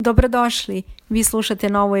Dobrodošli, vi slušate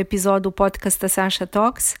novu epizodu podcasta Saša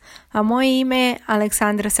Talks, a moje ime je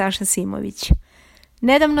Aleksandra Saša Simović.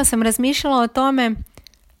 Nedavno sam razmišljala o tome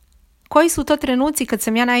koji su to trenuci kad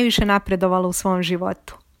sam ja najviše napredovala u svom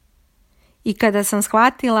životu. I kada sam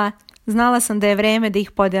shvatila, znala sam da je vreme da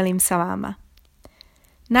ih podelim sa vama.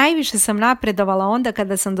 Najviše sam napredovala onda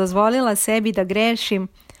kada sam dozvolila sebi da grešim,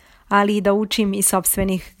 ali i da učim iz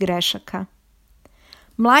sopstvenih grešaka.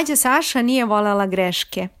 Mlađa Saša nije voljela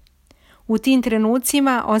greške. U tim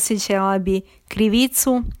trenucima osjećala bi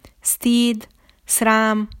krivicu, stid,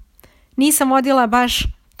 sram. Nisam vodila baš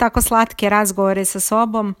tako slatke razgovore sa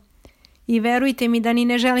sobom i verujte mi da ni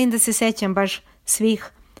ne želim da se sećam baš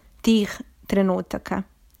svih tih trenutaka.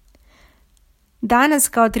 Danas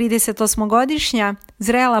kao 38-godišnja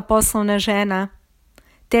zrela poslovna žena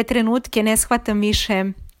te trenutke ne shvatam više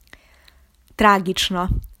tragično.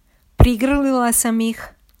 Prigrlila sam ih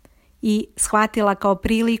i shvatila kao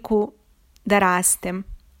priliku da rastem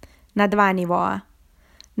na 2 nivoa.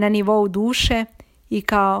 Na nivou duše i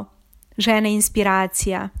kao žena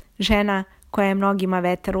inspiracija, žena koja je mnogima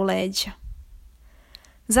vetar u leđa.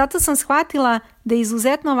 Zato sam shvatila da je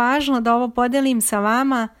izuzetno važno da ovo podelim sa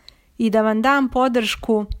vama i da vam dam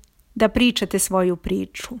podršku da pričate svoju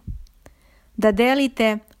priču. Da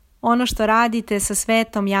delite ono što radite sa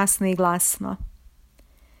svetom jasno i glasno.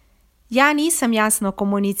 Ja nisam jasno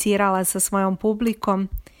komunicirala sa svojom publikom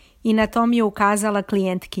i na to mi je ukazala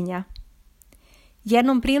klijentkinja.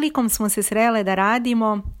 Jednom prilikom smo se srele da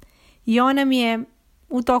radimo i ona mi je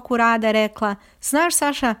u toku rada rekla: znaš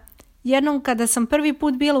Saša, jednom kada sam prvi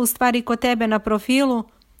put bila u stvari kod tebe na profilu,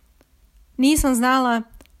 nisam znala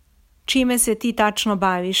čime se ti tačno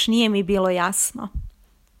baviš, nije mi bilo jasno.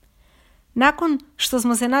 Nakon što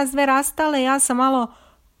smo se nas dve rastale, ja sam malo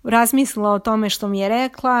razmislila o tome što mi je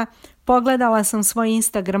rekla, pogledala sam svoj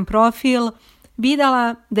Instagram profil,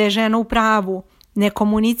 videla da je žena u pravu, ne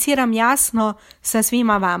komuniciram jasno sa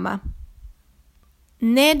svima vama.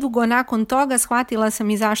 Nedugo nakon toga shvatila sam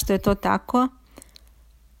i zašto je to tako.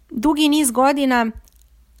 Dugi niz godina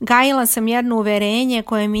gajila sam jedno uverenje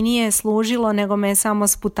koje mi nije služilo, nego me je samo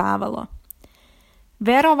sputavalo.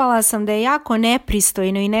 Verovala sam da je jako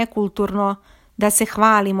nepristojno i nekulturno da se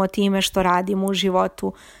hvalimo time što radimo u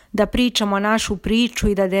životu, da pričamo našu priču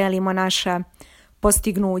i da delimo naša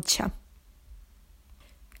postignuća.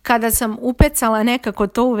 Kada sam upecala nekako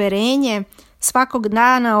to uverenje, svakog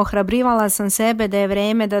dana ohrabrivala sam sebe da je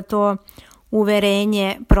vreme da to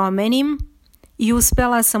uverenje promenim i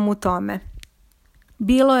uspela sam u tome.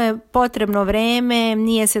 Bilo je potrebno vreme,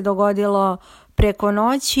 nije se dogodilo preko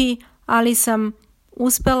noći, ali sam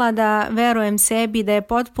uspela da verujem sebi da je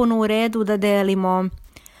potpuno u redu da delimo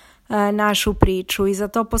našu priču i za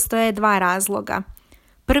to postoje 2 razloga.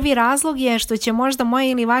 Prvi razlog je što će možda moja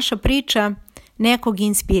ili vaša priča nekog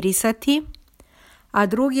inspirisati, a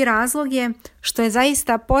drugi razlog je što je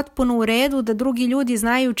zaista potpuno u redu da drugi ljudi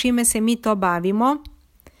znaju čime se mi to bavimo,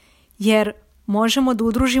 jer možemo da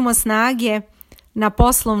udružimo snage na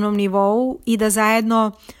poslovnom nivou i da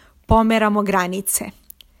zajedno pomeramo granice.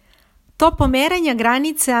 To pomeranje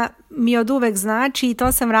granica mi od uvek znači i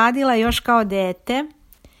to sam radila još kao dete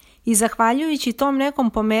i zahvaljujući tom nekom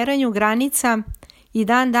pomeranju granica i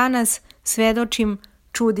dan danas svedočim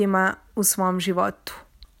čudima u svom životu.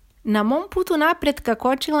 Na mom putu napretka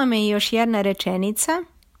kočila me i još jedna rečenica,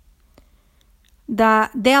 da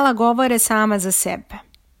dela govore sama za sebe.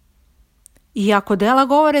 I ako dela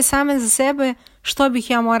govore same za sebe, što bih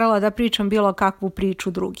ja morala da pričam bilo kakvu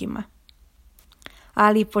priču drugima?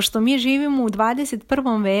 Ali pošto mi živimo u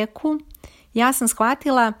 21. veku, ja sam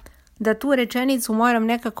shvatila da tu rečenicu moram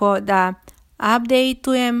nekako da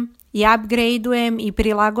updateujem i upgradeujem i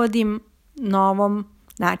prilagodim novom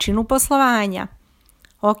načinu poslovanja.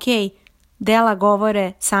 Ok, dela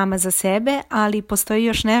govore sama za sebe, ali postoji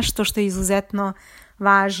još nešto što je izuzetno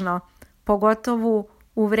važno, pogotovo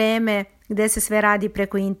u vreme gde se sve radi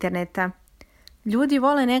preko interneta. Ljudi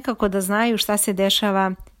vole nekako da znaju šta se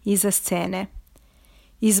dešava iza scene.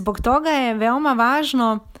 I zbog toga je veoma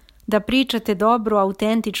važno da pričate dobru,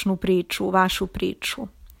 autentičnu priču, vašu priču.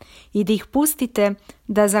 I da ih pustite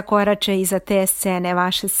da zakorače iza te scene,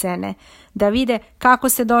 vaše scene. Da vide kako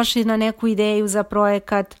ste došli na neku ideju za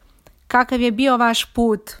projekat, kakav je bio vaš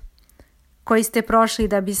put koji ste prošli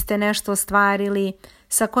da biste nešto ostvarili,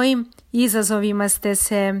 sa kojim izazovima ste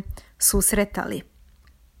se susretali.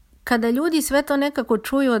 Kada ljudi sve to nekako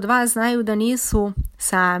čuju od vas, znaju da nisu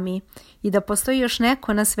sami i da postoji još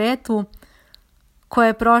neko na svetu ko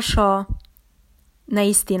je prošao na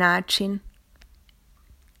isti način.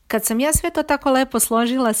 Kad sam ja sve to tako lepo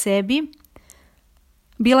složila sebi,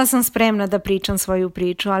 bila sam spremna da pričam svoju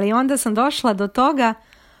priču, ali onda sam došla do toga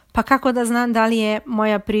Pa kako da znam da li je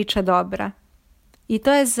moja priča dobra? I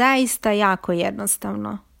to je zaista jako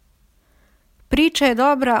jednostavno. Priča je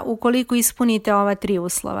dobra ukoliko ispunite ova 3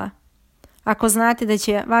 uslova. Ako znate da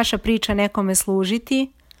će vaša priča nekome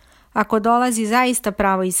služiti, ako dolazi zaista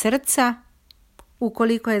pravo iz srca,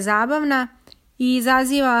 ukoliko je zabavna i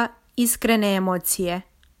izaziva iskrene emocije.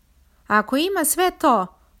 Ako ima sve to,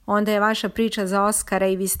 onda je vaša priča za Oskara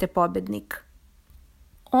i vi ste pobednik.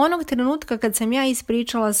 Onog trenutka kad sam ja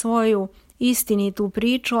ispričala svoju istinitu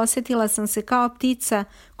priču, osjetila sam se kao ptica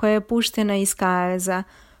koja je puštena iz kaveza.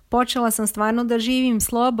 Počela sam stvarno da živim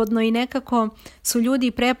slobodno i nekako su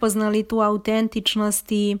ljudi prepoznali tu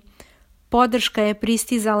autentičnost i podrška je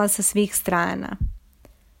pristizala sa svih strana.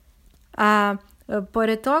 A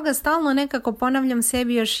pored toga stalno nekako ponavljam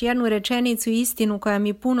sebi još jednu rečenicu i istinu koja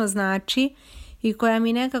mi puno znači i koja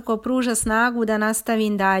mi nekako pruža snagu da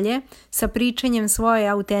nastavim dalje sa pričanjem svoje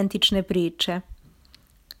autentične priče.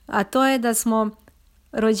 A to je da smo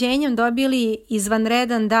rođenjem dobili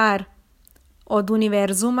izvanredan dar od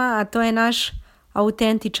univerzuma, a to je naš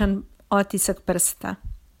autentičan otisak prsta.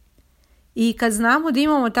 I kad znamo da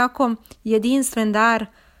imamo tako jedinstven dar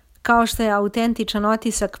kao što je autentičan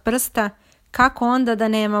otisak prsta, kako onda da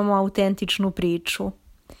nemamo autentičnu priču?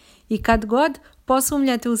 I kad god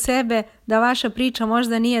posumnjate u sebe da vaša priča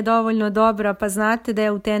možda nije dovoljno dobra, pa znate da je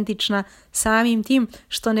autentična samim tim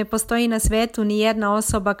što ne postoji na svetu ni jedna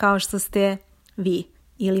osoba kao što ste vi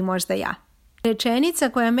ili možda ja. Rečenica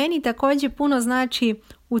koja meni također puno znači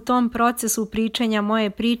u tom procesu pričanja moje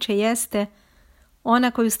priče jeste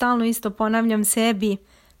ona koju stalno isto ponavljam sebi: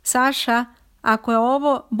 Saša, ako je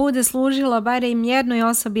ovo bude služilo barem jednoj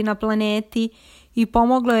osobi na planeti i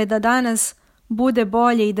pomoglo je da danas bude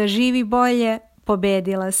bolje i da živi bolje,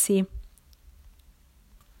 pobedila si.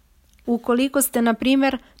 Ukoliko ste, na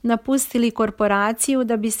primjer, napustili korporaciju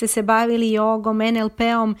da biste se bavili jogom,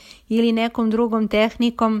 NLP-om ili nekom drugom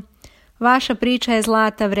tehnikom, vaša priča je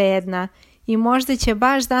zlata vredna i možda će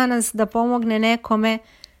baš danas da pomogne nekome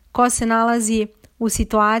ko se nalazi u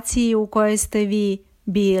situaciji u kojoj ste vi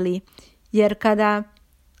bili. Jer kada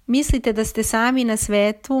mislite da ste sami na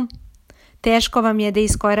svetu, teško vam je da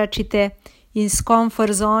iskoračite iz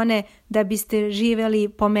komfort zone da biste živjeli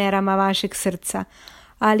po merama vašeg srca.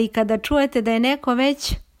 Ali kada čujete da je neko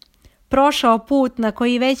već prošao put na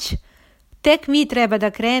koji već tek vi treba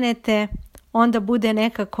da krenete, onda bude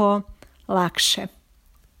nekako lakše.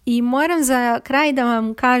 I moram za kraj da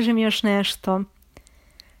vam kažem još nešto.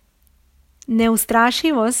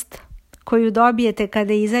 Neustrašivost koju dobijete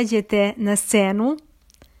kada izađete na scenu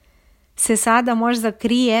se sada možda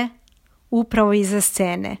krije upravo iza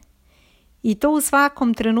scene. I to u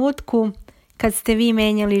svakom trenutku kad ste vi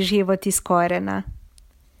menjali život iz korena.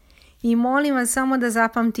 I molim vas samo da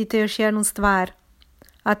zapamtite još jednu stvar,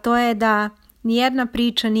 a to je da nijedna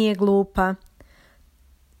priča nije glupa.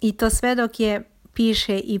 I to sve dok je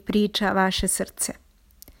piše i priča vaše srce.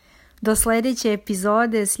 Do sljedeće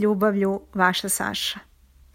epizode, s ljubavlju, vaša Saša.